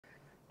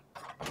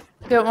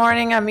Good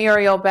morning. I'm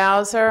Muriel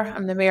Bowser.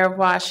 I'm the mayor of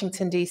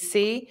Washington,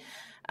 D.C.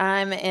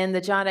 I'm in the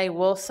John A.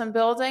 Wilson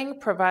building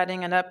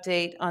providing an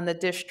update on the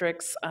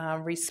district's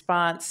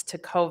response to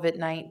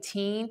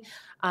COVID-19,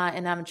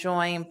 and I'm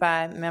joined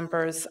by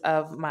members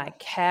of my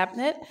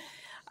cabinet.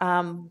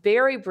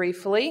 Very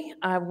briefly,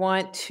 I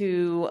want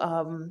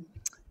to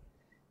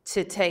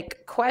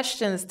take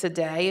questions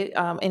today,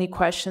 any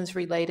questions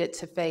related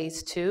to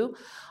Phase 2.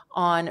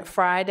 On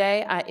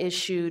Friday, I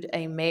issued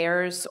a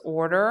mayor's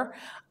order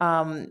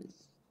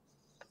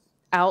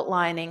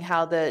outlining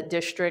how the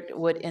district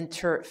would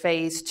enter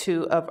Phase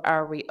 2 of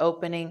our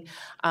reopening,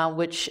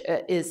 which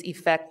is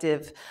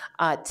effective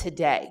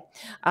today.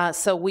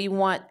 So we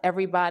want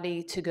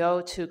everybody to go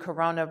to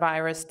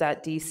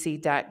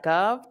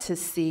coronavirus.dc.gov to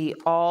see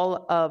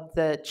all of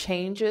the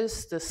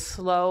changes, the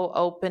slow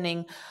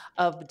opening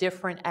of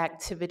different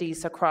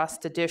activities across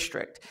the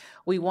district.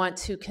 We want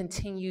to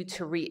continue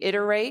to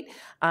reiterate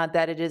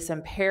that it is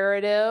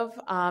imperative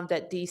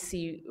that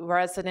DC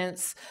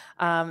residents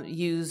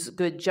use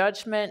good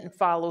judgment and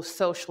follow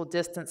social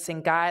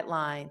distancing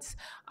guidelines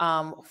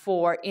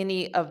for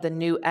any of the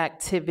new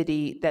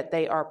activity that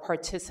they are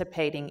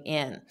participating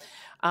in.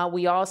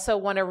 We also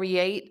want to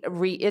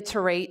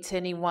reiterate to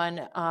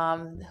anyone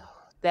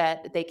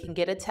that they can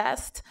get a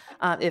test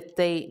if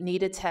they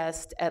need a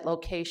test at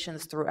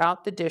locations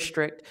throughout the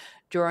district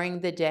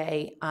during the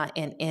day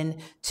and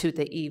into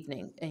the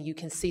evening. And you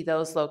can see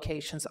those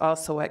locations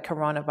also at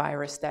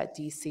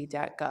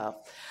coronavirus.dc.gov.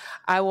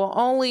 I will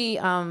only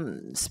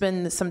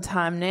spend some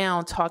time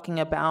now talking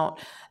about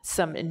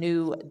some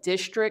new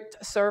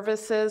district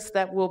services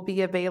that will be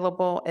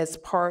available as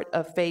part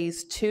of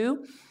Phase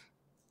 2.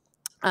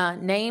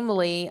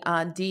 Namely,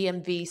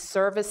 DMV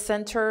service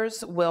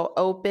centers will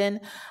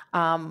open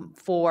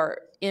for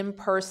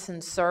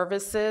in-person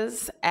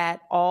services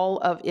at all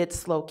of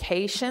its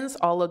locations,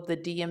 all of the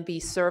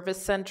DMV service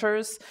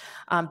centers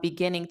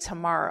beginning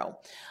tomorrow.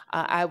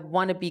 I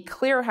want to be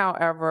clear,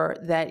 however,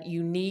 that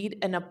you need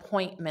an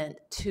appointment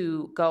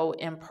to go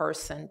in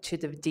person to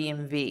the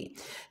DMV.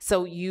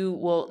 So you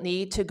will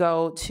need to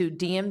go to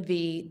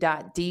dmv.dc.gov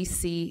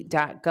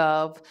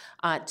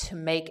to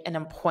make an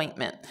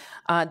appointment.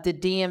 The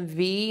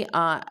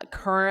DMV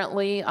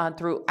currently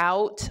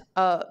throughout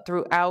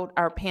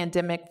our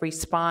pandemic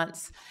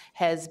response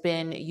has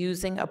been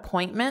using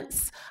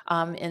appointments.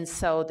 And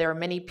so there are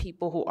many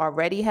people who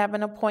already have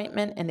an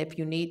appointment. And if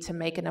you need to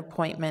make an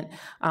appointment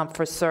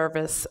for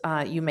service,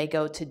 you may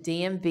go to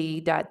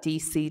dmv.dc.gov.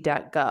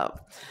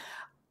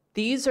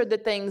 These are the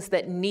things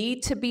that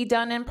need to be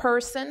done in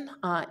person.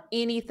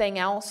 Anything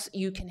else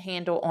you can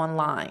handle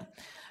online.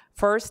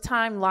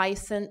 First-time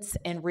license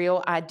and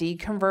real ID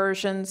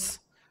conversions,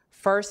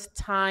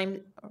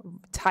 first-time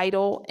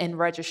title and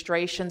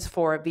registrations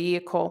for a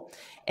vehicle,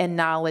 and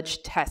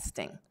knowledge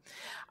testing.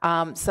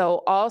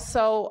 So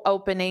also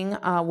opening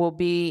will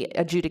be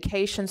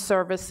adjudication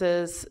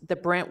services, the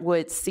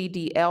Brentwood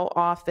CDL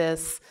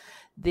office,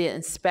 the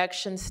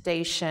inspection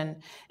station,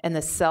 and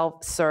the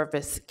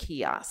self-service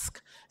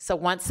kiosk. So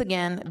once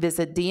again,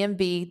 visit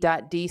dmv.dc.gov.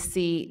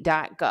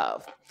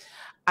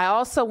 I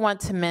also want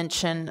to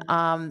mention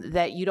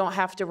that you don't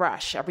have to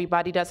rush.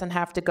 Everybody doesn't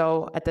have to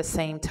go at the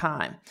same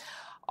time.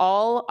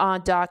 All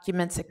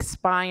documents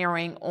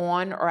expiring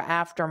on or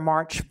after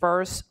March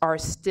 1st are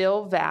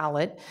still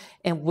valid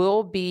and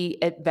will be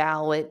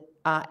valid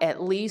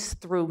at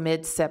least through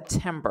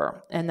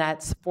mid-September, and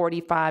that's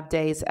 45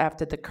 days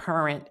after the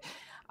current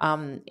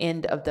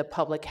end of the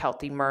public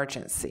health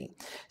emergency.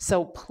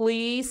 So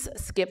please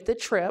skip the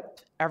trip.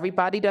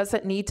 Everybody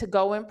doesn't need to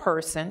go in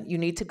person. You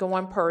need to go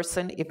in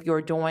person if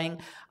you're doing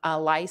a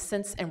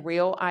license and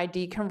real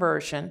ID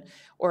conversion,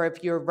 or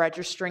if you're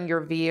registering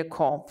your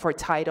vehicle for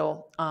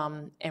title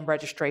and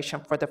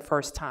registration for the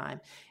first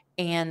time,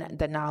 and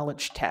the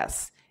knowledge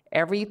test.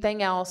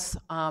 Everything else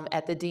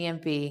at the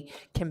DMV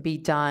can be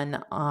done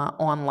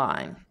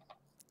online.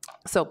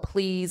 So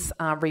please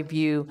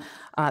review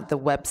the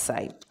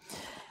website.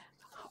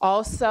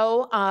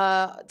 Also,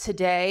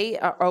 today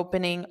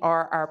opening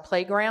are our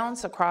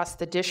playgrounds across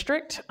the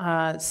district.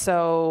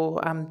 So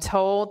I'm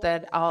told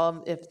that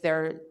if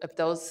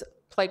those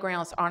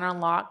playgrounds aren't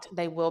unlocked,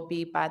 they will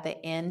be by the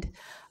end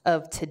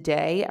of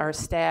today. Our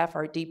staff,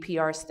 our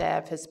DPR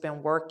staff, has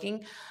been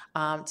working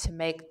to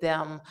make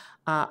them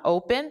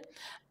open.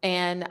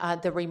 And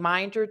the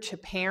reminder to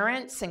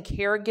parents and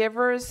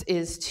caregivers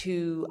is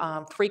to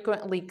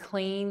frequently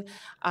clean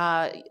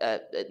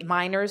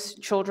minors,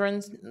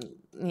 children's,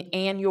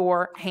 and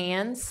your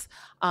hands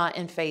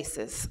and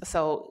faces.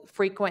 So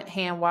frequent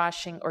hand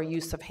washing or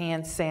use of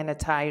hand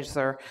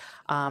sanitizer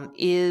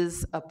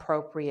is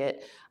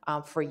appropriate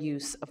for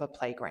use of a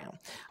playground.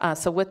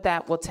 So with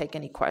that, we'll take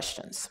any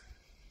questions.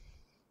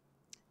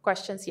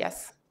 Questions?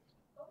 Yes.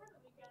 Over the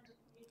weekend, the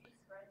community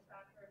spread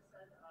tracker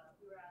said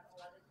we were at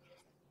 11 days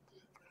of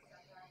decrease in the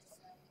setback,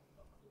 and then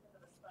because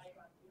of a spike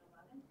on June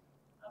 11th.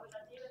 But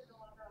that data is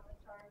no longer on the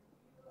chart.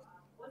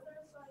 Was there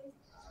a spike?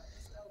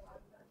 So why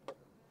was that?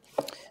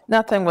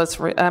 Nothing was,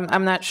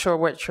 I'm not sure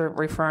what you're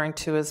referring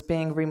to as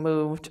being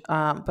removed,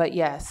 but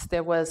yes,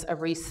 there was a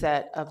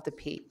reset of the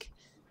peak.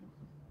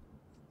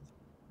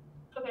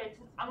 Okay,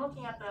 I'm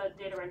looking at the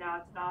data right now.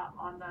 It's not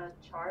on the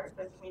chart,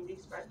 the community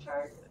spread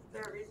chart. Is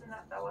there a reason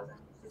that that wasn't?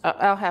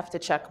 I'll have to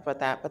check about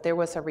that, but there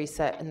was a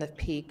reset in the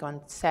peak on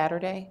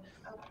Saturday.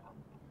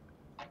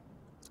 Okay.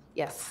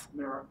 Yes.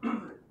 Mayor,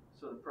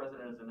 so the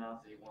president has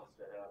announced that he wants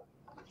to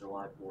have the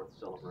July 4th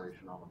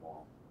celebration on the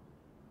mall.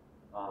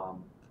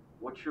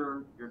 What's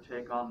your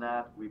take on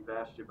that? We've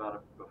asked you about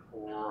it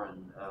before,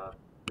 and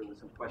there was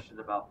some questions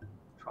about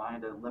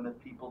trying to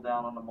limit people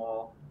down on the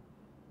mall.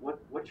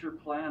 What's your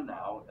plan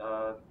now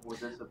for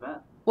this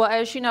event? Well,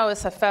 as you know,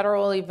 it's a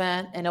federal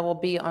event and it will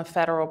be on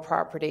federal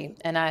property.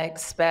 And I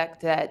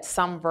expect that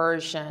some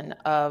version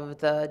of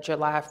the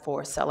July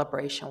 4th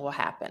celebration will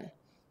happen.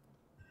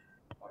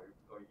 Are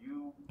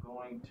you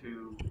going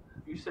to,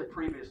 you said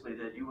previously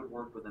that you would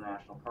work with the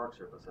National Park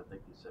Service, I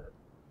think you said,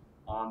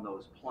 on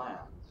those plans.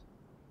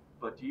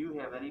 But do you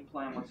have any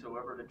plan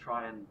whatsoever to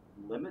try and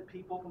limit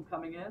people from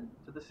coming in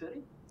to the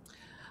city?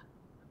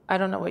 I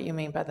don't know what you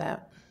mean by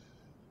that.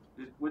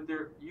 Would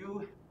there,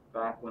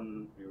 back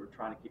when we were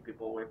trying to keep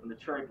people away from the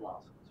cherry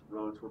blossoms,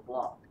 roads were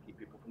blocked to keep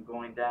people from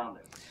going down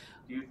there.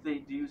 Do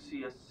you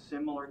see a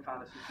similar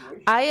kind of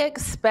situation? I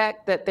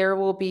expect that there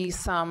will be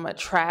some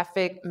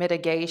traffic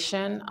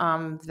mitigation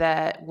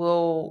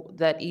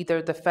that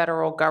either the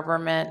federal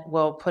government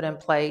will put in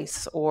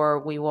place or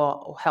we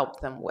will help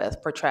them with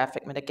for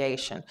traffic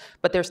mitigation.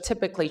 But there's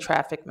typically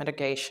traffic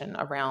mitigation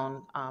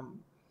around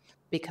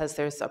because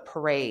there's a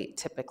parade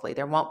typically.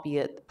 There won't be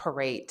a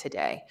parade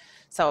today.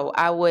 So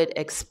I would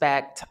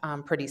expect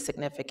pretty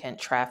significant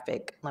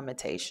traffic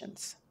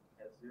limitations.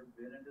 Has there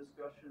been a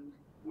discussion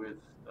with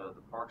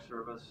the Park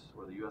Service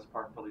or the U.S.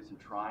 Park Police in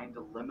trying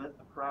to limit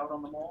a crowd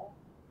on the mall?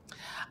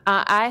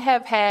 I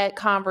have had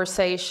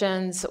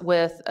conversations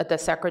with the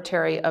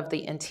Secretary of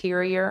the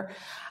Interior.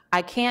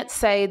 I can't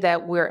say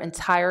that we're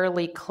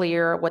entirely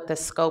clear what the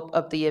scope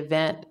of the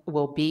event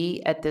will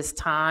be at this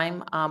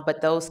time,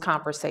 but those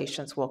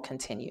conversations will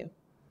continue.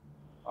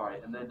 All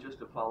right, and then just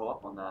to follow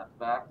up on that,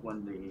 back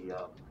when the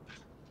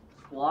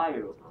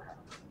flyover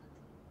happened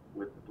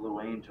with the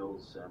Blue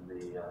Angels and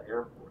the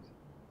Air Force,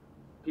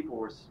 people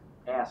were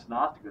asked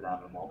not to go down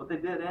to the mall, but they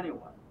did anyway.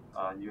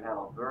 You had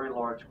a very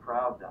large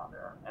crowd down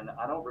there, and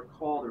I don't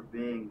recall there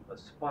being a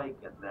spike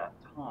at that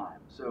time.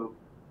 So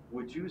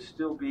would you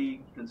still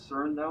be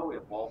concerned, though,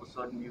 if all of a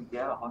sudden you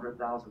get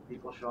 100,000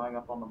 people showing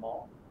up on the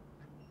mall?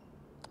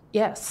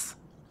 Yes,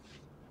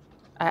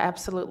 I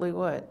absolutely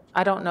would.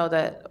 I don't know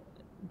that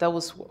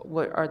those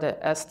are the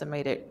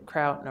estimated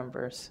crowd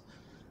numbers.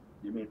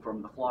 You mean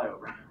from the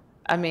flyover?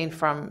 I mean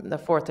from the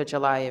 4th of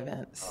July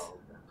events. Oh, okay.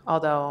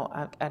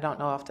 Although I don't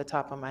know off the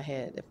top of my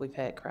head if we've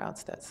had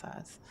crowds that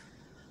size.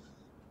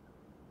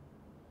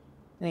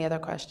 Any other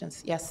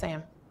questions? Yes,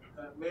 Sam.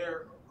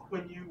 Mayor,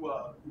 when you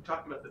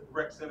talked about the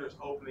rec centers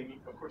opening,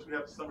 of course we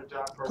have the summer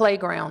job program.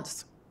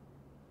 Playgrounds.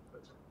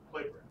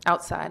 Playground.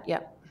 Outside,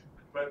 yep.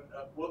 But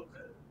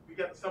we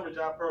got the summer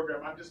job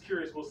program. I'm just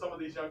curious, will some of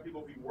these young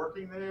people be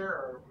working there,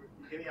 or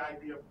any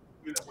idea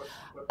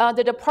of,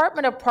 The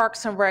Department of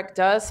Parks and Rec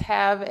does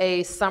have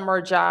a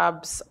summer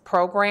jobs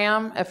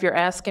program. If you're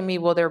asking me,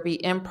 will there be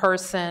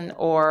in-person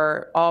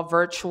or all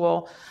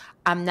virtual?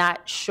 I'm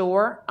not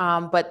sure,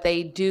 but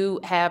they do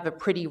have a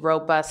pretty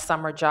robust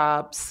summer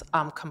jobs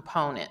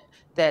component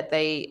that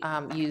they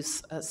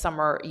use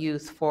summer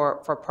youth for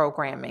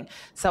programming.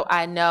 So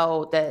I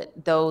know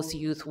that those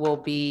youth will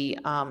be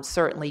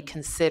certainly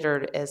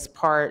considered as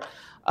part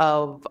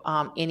of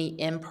any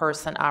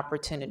in-person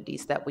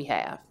opportunities that we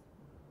have.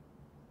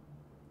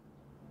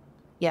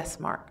 Yes,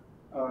 Mark.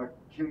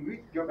 Can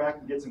we go back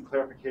and get some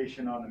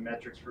clarification on the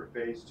metrics for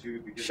phase 2?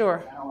 Because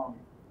sure. Now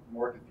I'm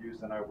more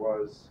confused than I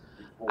was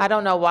before. I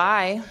don't know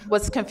why.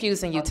 What's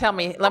confusing you? Tell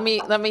me. Let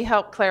me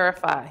help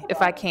clarify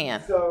if I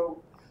can.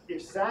 So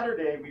if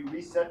Saturday we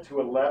reset to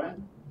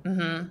 11,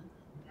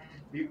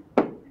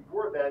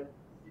 before that,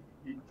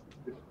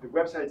 the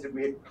website said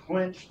we had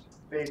clinched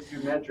phase 2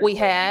 metrics. We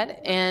had,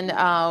 and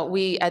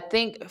I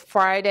think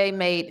Friday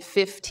made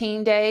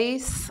 15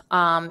 days,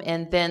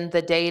 and then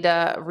the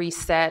data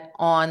reset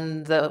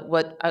on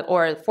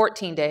or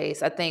 14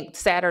 days. I think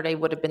Saturday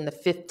would have been the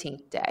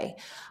 15th day,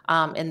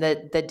 and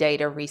the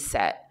data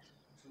reset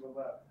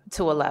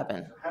to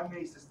 11. So how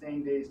many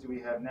sustained days do we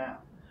have now?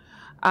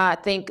 I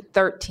think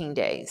 13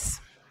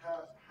 days.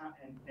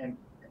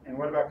 And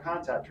what about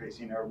contact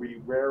tracing? Are we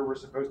where we're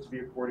supposed to be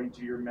according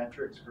to your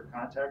metrics for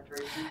contact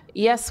tracing?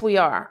 Yes, we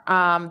are.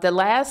 The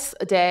last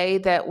day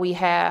that we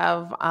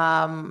have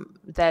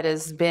that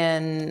has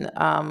been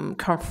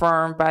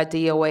confirmed by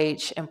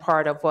DOH and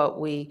part of what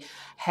we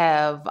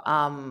have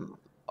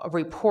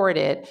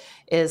reported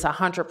is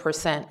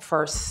 100%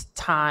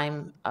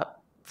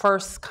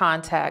 first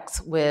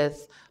contacts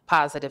with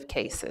positive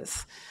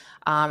cases.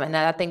 And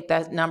I think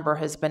that number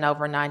has been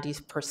over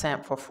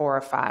 90% for 4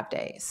 or 5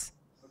 days.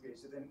 Okay,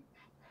 so then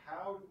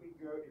how do we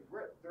go, if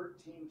we're at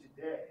 13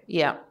 today,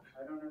 yeah.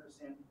 I don't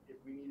understand if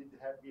we needed to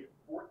be at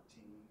 14,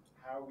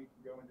 how we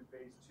can go into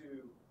phase 2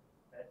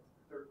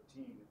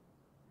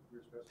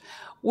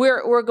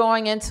 We're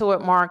going into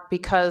it, Mark,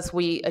 because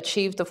we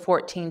achieved the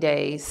 14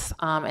 days,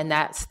 and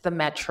that's the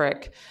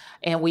metric.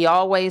 And we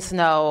always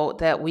know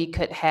that we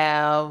could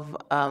have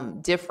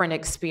different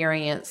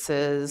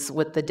experiences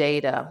with the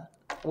data.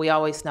 We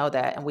always know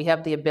that, and we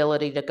have the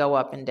ability to go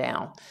up and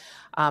down.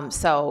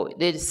 So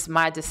it's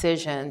my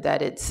decision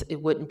that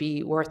it wouldn't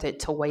be worth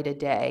it to wait a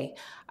day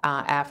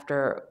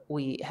after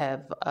we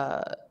have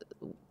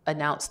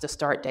announced the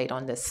start date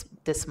on this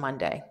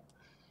Monday.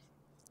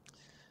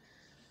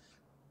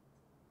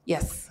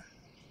 Yes.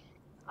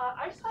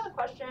 I just had a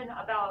question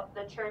about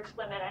the church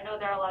limit. I know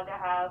they're allowed to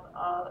have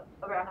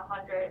around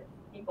 100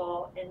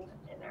 people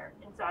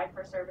inside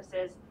for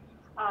services.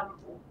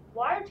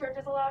 Why are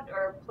churches allowed,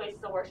 or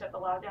places of worship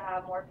allowed to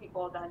have more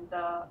people than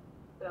the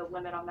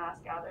limit on mass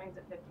gatherings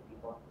of 50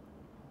 people?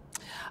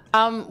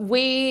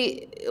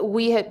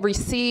 We had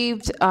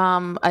received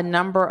a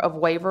number of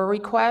waiver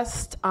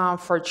requests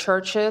for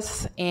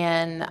churches,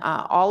 and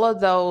all of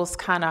those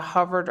kind of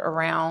hovered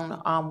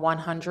around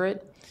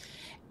 100.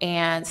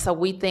 And so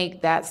we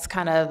think that's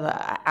kind of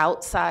an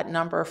outside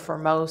number for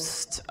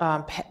most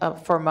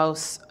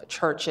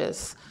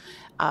churches.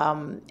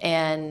 And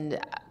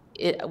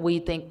I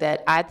think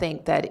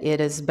that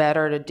it is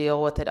better to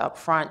deal with it up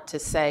front, to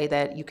say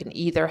that you can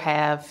either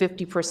have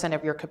 50%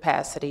 of your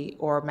capacity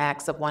or a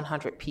max of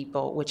 100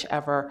 people,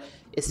 whichever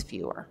is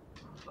fewer.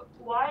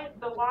 Why,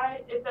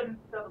 if the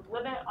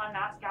limit on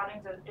mass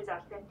gatherings is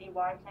at 50,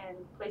 why can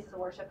places of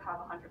worship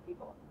have 100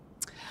 people?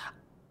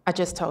 I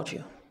just told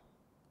you.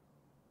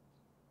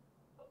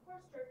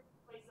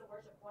 Places of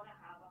worship want to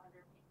have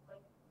 100 people,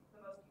 like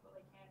the most people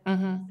they can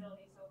Mm-hmm. in the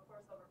facility, so of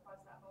course they'll request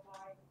that. But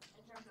why,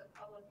 in terms of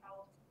public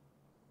health,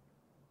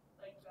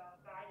 like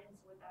guidance,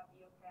 would that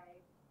be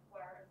okay?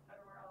 Where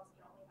everywhere else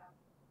you only have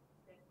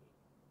 50?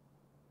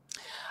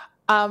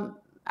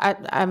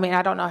 I mean,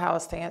 I don't know how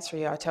else to answer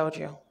you. I told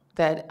you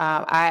that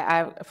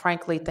I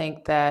frankly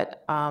think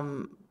that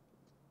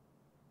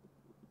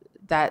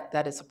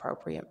that is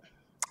appropriate.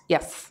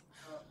 Yes.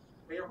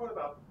 Mayor, what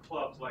about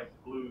clubs like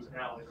Blues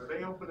Alley? Are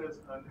they open as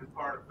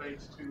part of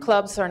phase 2?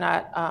 Clubs are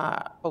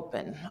not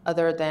open,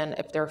 other than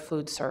if they're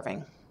food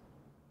serving.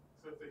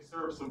 So if they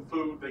serve some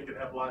food, they could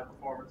have live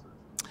performances?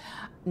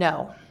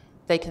 No,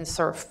 they can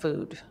serve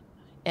food,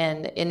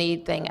 and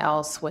anything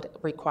else would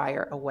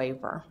require a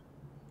waiver.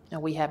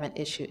 And we haven't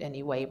issued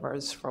any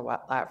waivers for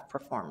live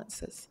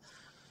performances.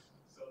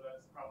 So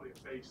that's probably a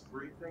phase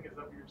 3 thing, is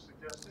that what you're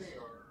suggesting?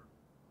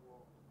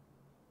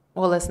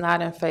 Well, it's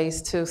not in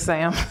phase 2,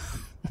 Sam.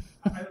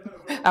 I don't know.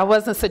 I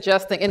wasn't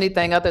suggesting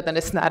anything other than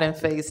it's not in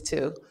phase 2.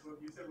 You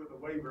said with a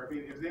waiver. I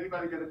mean, is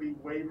anybody going to be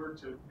waivered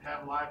to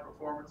have live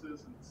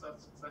performances and such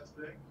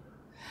thing?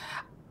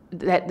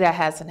 That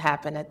hasn't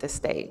happened at this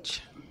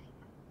stage.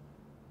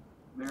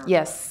 Mayor,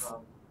 Yes.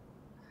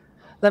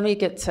 Let me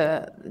get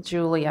to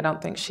Julie. I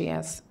don't think she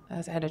has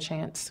had a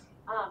chance.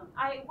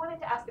 I wanted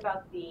to ask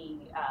about the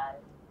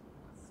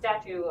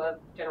statue of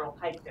General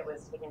Pike that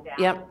was taken down.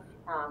 Yep.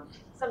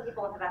 Some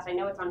people have asked, I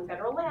know it's on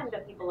federal land,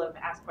 but people have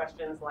asked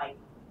questions like,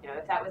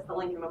 if that was the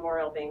Lincoln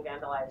Memorial being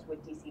vandalized,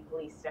 would DC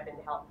police step in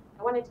to help?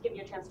 I wanted to give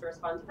you a chance to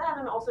respond to that,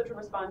 and also to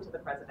respond to the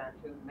president,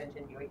 who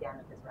mentioned you again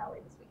at his rally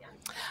this weekend.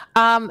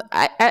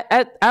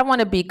 I want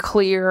to be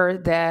clear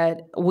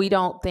that we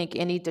don't think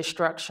any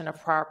destruction of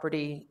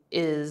property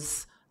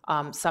is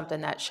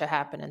something that should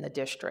happen in the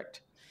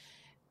district,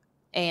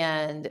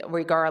 and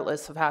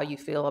regardless of how you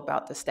feel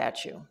about the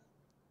statue.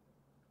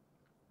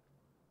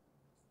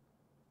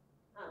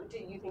 Do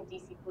you think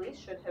DC police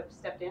should have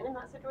stepped in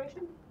that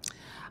situation?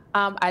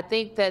 I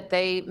think that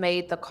they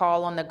made the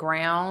call on the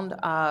ground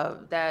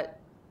that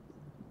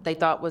they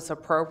thought was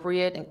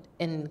appropriate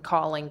in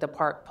calling the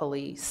park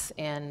police,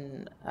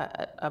 and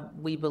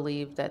we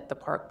believe that the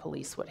park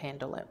police would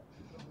handle it.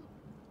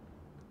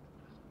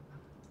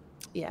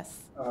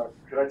 Yes.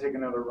 Could I take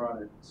another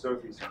run at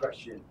Sophie's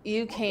question?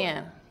 You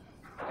can.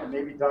 And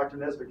maybe Dr.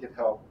 Nesbitt could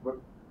help. But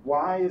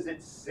why is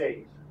it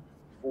safe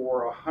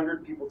for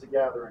 100 people to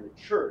gather in a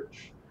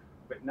church,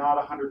 but not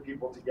 100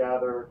 people to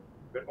gather,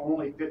 but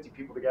only 50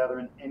 people to gather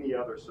in any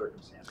other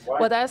circumstance? Why?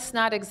 Well, that's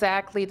not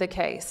exactly the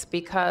case,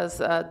 because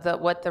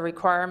what the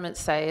requirements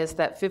say is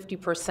that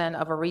 50%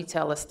 of a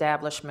retail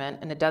establishment,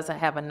 and it doesn't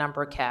have a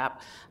number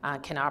cap,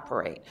 can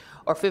operate,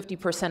 or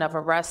 50% of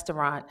a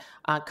restaurant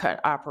could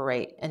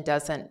operate and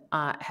doesn't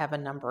have a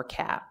number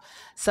cap.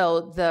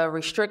 So the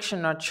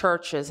restriction on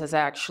churches is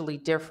actually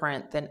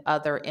different than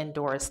other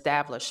indoor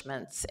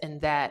establishments in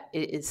that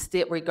it is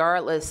still,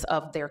 regardless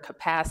of their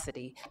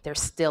capacity,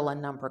 there's still a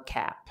number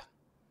cap.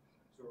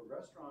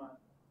 Restaurant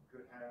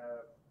could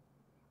have,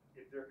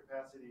 if their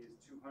capacity is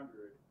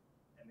 200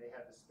 and they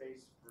have the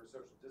space for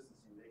social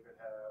distancing, they could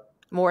have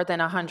more than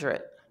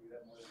 100.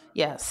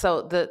 Yeah,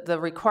 so the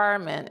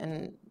requirement,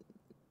 and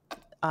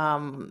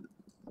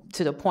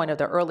to the point of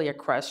the earlier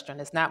question,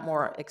 is not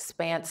more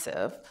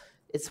expansive,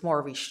 it's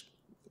more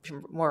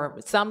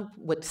some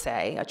would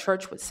say, a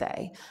church would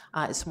say,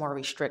 it's more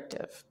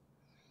restrictive.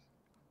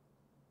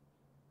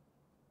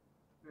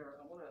 Mayor,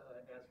 I want to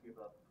ask you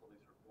about the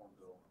police reform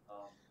bill.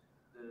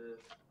 The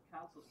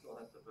council still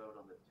has to vote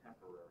on the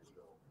temporary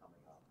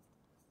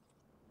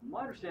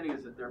My understanding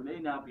is that there may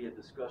now be a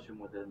discussion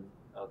within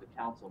the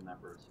council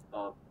members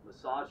of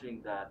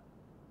massaging that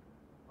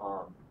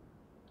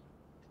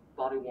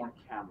body-worn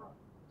camera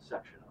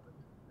section of it.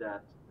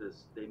 That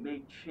they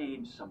may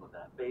change some of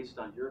that based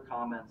on your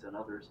comments and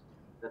others,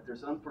 that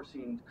there's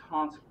unforeseen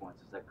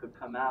consequences that could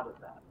come out of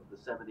that, of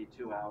the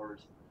 72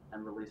 hours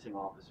and releasing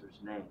officers'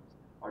 names.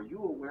 Are you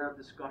aware of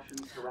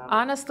discussions surrounding?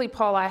 Honestly,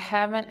 Paul, I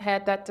haven't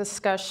had that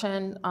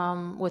discussion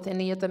with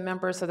any of the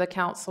members of the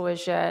council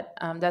as yet.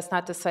 That's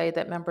not to say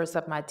that members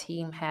of my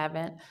team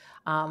haven't,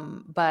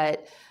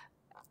 but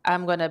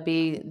I'm going to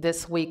be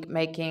this week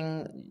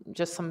making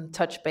just some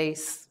touch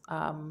base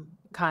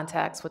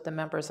contacts with the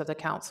members of the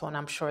council, and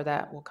I'm sure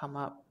that will come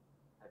up.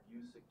 Have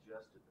you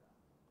suggested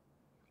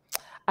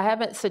that? I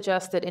haven't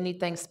suggested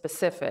anything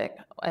specific.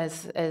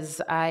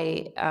 As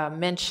I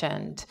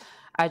mentioned,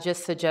 I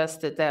just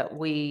suggested that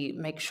we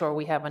make sure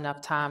we have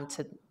enough time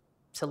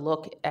to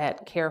look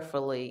at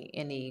carefully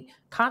any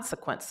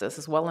consequences.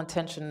 As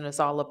well-intentioned as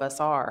all of us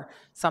are,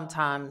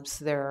 sometimes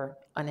there are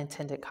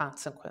unintended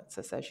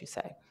consequences, as you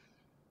say.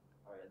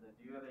 All right, and then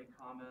do you have any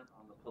comment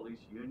on the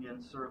police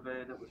union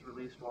survey that was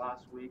released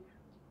last week?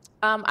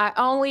 I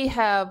only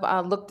have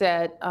looked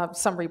at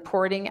some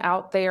reporting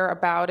out there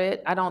about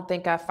it. I don't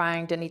think I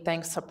find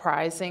anything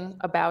surprising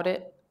about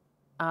it.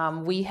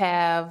 We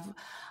have,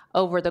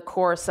 over the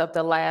course of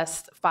the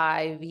last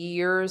 5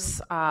 years,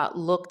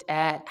 looked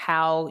at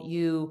how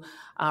you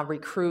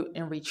recruit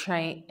and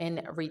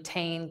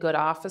retain good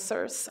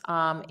officers,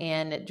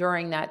 and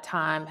during that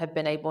time have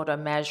been able to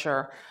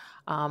measure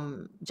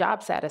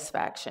job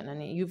satisfaction.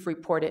 And you've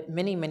reported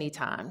many, many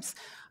times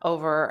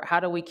over how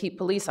do we keep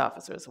police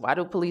officers? Why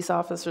do police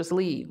officers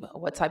leave?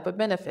 What type of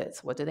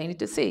benefits? What do they need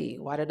to see?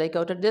 Why do they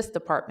go to this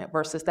department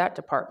versus that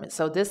department?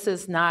 So this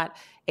is not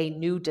a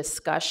new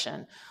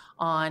discussion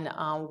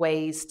on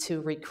ways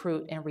to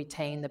recruit and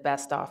retain the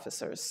best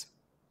officers.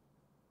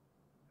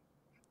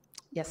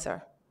 Yes,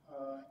 sir.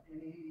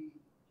 Can you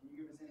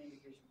give us any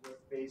indication what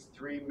phase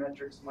 3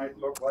 metrics might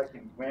look like,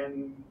 and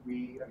when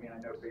I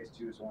know phase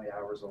 2 is only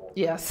hours old.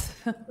 Yes.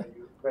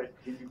 But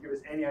can you give us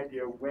any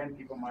idea when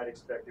people might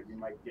expect that we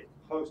might get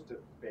close to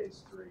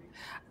phase 3?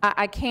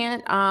 I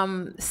can't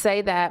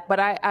say that, but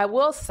I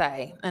will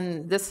say,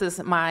 and this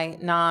is my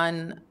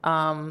non-medical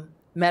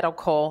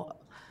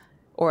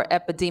or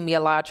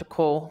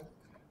epidemiological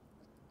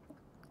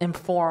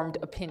informed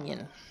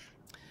opinion,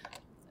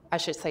 I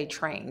should say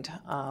trained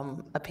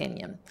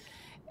opinion,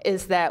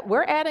 is that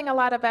we're adding a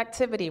lot of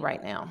activity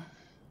right now.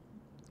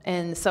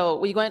 And so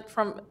we went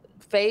from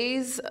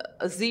phase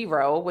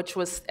 0, which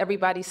was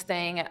everybody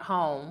staying at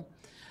home,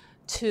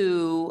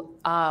 to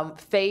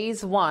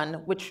phase 1,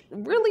 which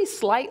really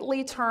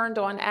slightly turned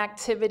on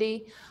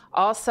activity,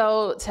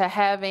 also to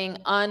having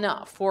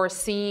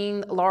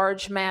unforeseen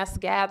large mass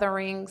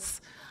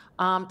gatherings,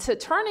 to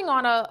turning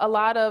on a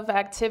lot of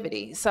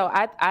activity. So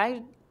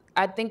I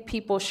think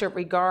people should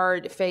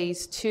regard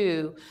phase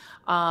 2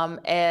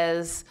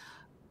 as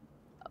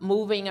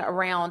moving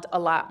around a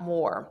lot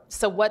more.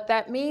 So what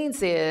that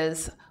means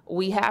is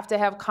we have to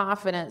have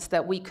confidence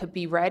that we could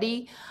be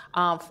ready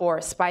for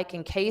a spike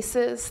in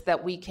cases,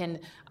 that we can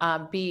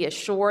be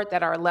assured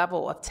that our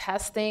level of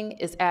testing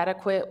is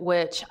adequate,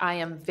 which I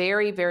am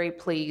very, very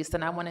pleased,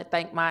 and I want to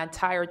thank my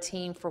entire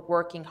team for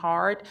working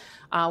hard.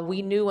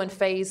 We knew in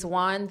phase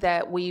 1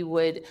 that we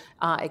would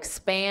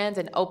expand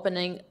and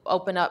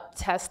open up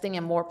testing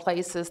in more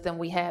places than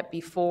we had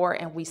before,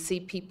 and we see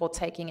people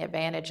taking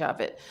advantage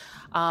of it.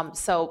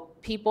 So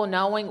people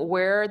knowing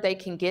where they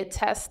can get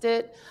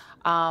tested,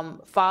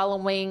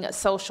 following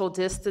social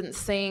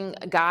distancing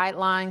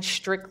guidelines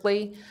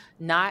strictly,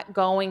 not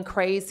going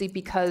crazy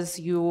because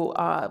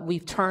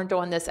we've turned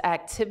on this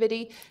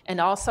activity,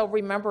 and also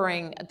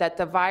remembering that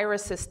the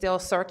virus is still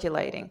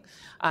circulating,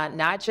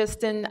 not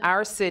just in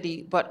our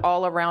city, but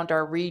all around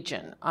our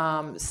region.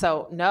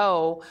 So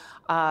know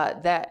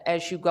that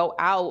as you go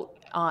out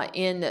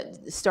in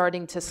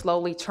starting to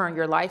slowly turn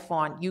your life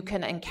on, you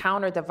can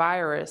encounter the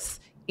virus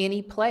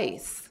any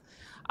place.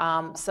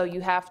 So you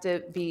have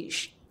to be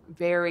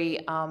very,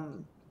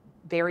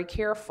 very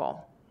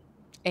careful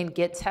and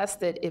get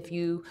tested if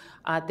you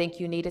think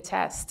you need a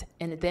test,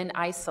 and then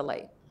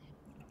isolate.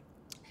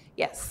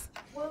 Yes.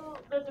 Will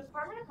the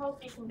Department of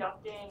Health be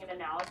conducting an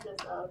analysis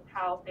of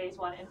how phase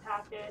 1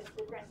 impacted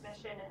the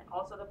transmission and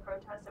also the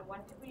protests, and when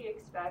could we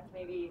expect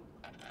maybe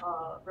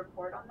a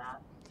report on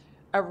that?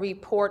 A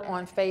report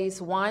on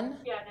phase 1?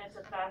 Yeah, and its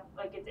effect,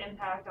 like its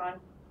impact on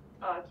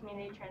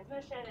community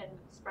transmission and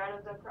spread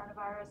of the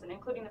coronavirus, and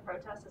including the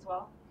protests as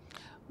well?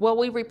 Well,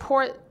 we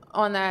report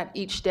on that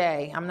each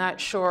day. I'm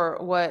not sure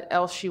what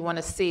else you want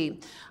to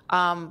see,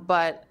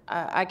 but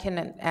I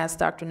can ask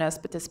Dr.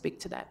 Nesbitt to speak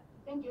to that.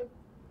 Thank you.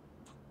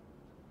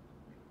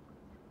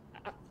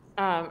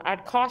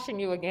 I'd caution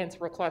you against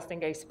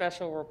requesting a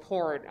special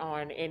report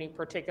on any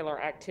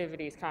particular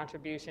activity's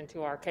contribution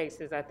to our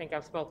cases. I think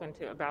I've spoken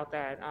about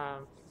that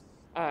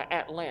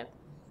at length.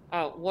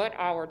 What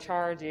our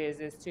charge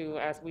is to,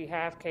 as we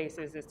have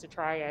cases, is to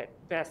try at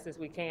best as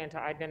we can to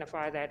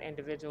identify that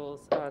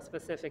individual's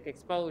specific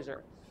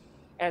exposure.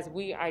 as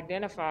we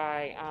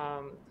identify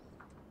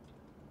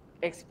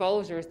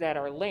exposures that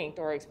are linked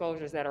or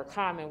exposures that are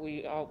common,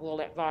 we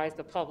will advise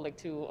the public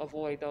to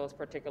avoid those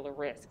particular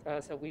risks.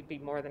 So we'd be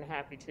more than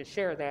happy to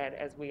share that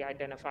as we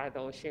identify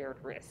those shared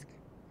risks.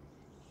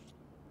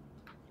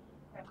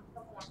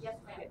 Yes,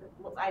 ma'am.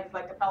 I'd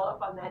like to follow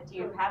up on that. Do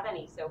you have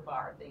any so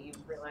far that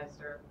you've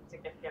realized are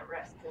significant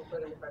risks,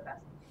 including the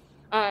protests?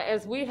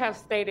 As we have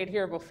stated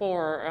here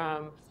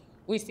before,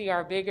 we see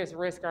our biggest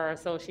risks are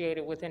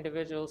associated with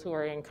individuals who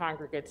are in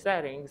congregate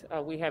settings.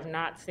 We have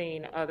not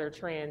seen other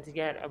trends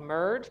yet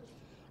emerge.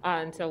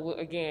 And so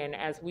again,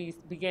 as we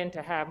begin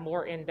to have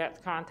more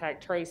in-depth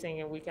contact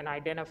tracing and we can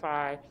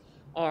identify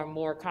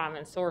more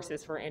common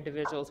sources for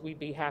individuals, we'd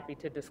be happy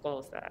to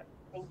disclose that.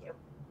 Thank you.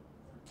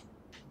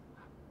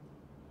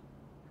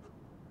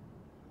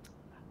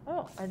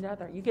 Oh,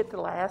 another. You get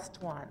the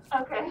last one.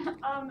 Okay.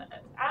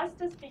 As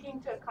to speaking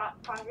to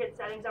congregate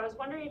settings, I was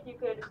wondering if you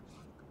could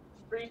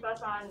brief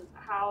us on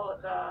how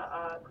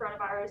the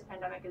coronavirus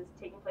pandemic is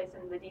taking place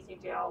in the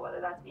DC jail, whether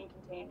that's being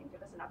contained, and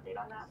give us an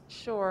update on that.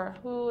 Sure.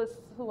 Who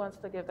wants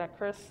to give that?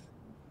 Chris?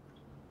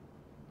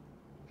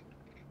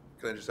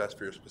 Can I just ask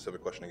for your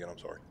specific question again? I'm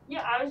sorry.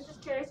 Yeah, I was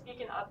just curious if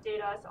you can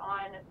update us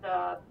on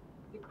the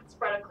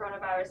spread of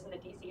coronavirus in the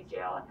DC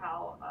jail and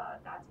how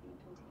that's being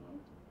contained.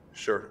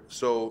 Sure.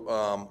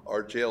 So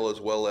our jail, as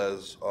well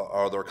as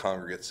our other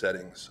congregate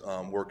settings,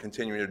 we're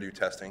continuing to do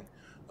testing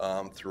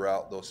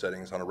throughout those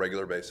settings on a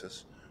regular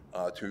basis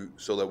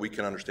so that we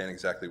can understand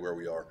exactly where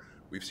we are.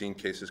 We've seen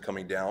cases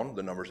coming down.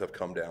 The numbers have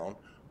come down.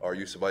 Our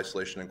use of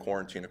isolation and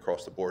quarantine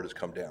across the board has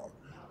come down.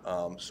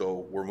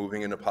 So we're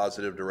moving in a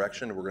positive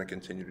direction. We're going to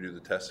continue to do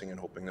the testing and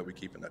hoping that we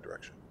keep in that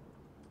direction.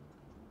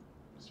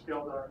 Mr.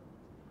 Fieldar,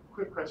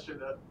 quick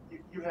question.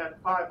 You had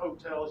 5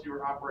 hotels you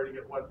were operating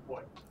at one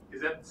point.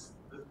 Is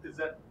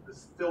that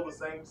still the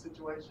same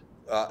situation?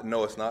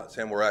 No, it's not,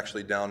 Sam. We're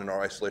actually down in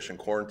our isolation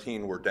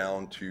quarantine. We're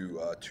down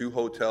to 2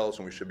 hotels,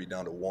 and we should be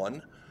down to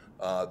 1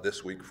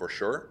 this week for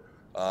sure.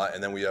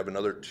 And then we have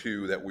another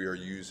 2 that we are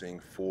using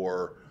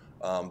for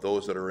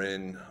those that are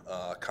in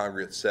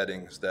congregate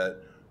settings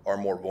that are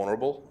more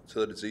vulnerable to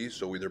the disease,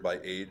 so either by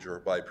age or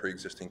by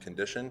pre-existing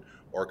condition,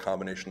 or a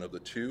combination of the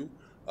 2,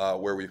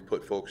 where we've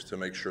put folks to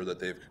make sure that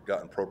they've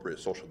gotten appropriate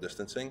social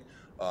distancing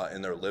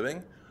in their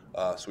living.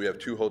 So we have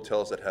 2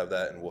 hotels that have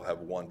that, and we'll have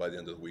 1 by the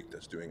end of the week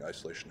that's doing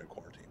isolation and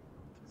quarantine.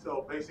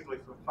 So basically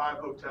from 5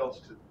 hotels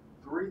to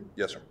 3?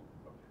 Yes, sir.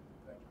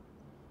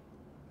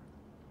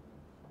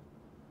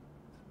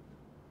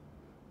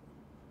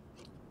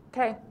 Okay, thank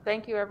you. Okay.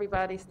 Thank you,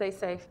 everybody. Stay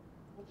safe.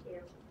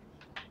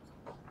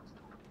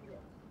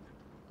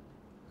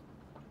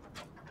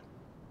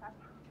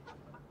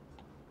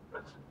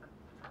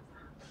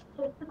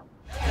 Thank you.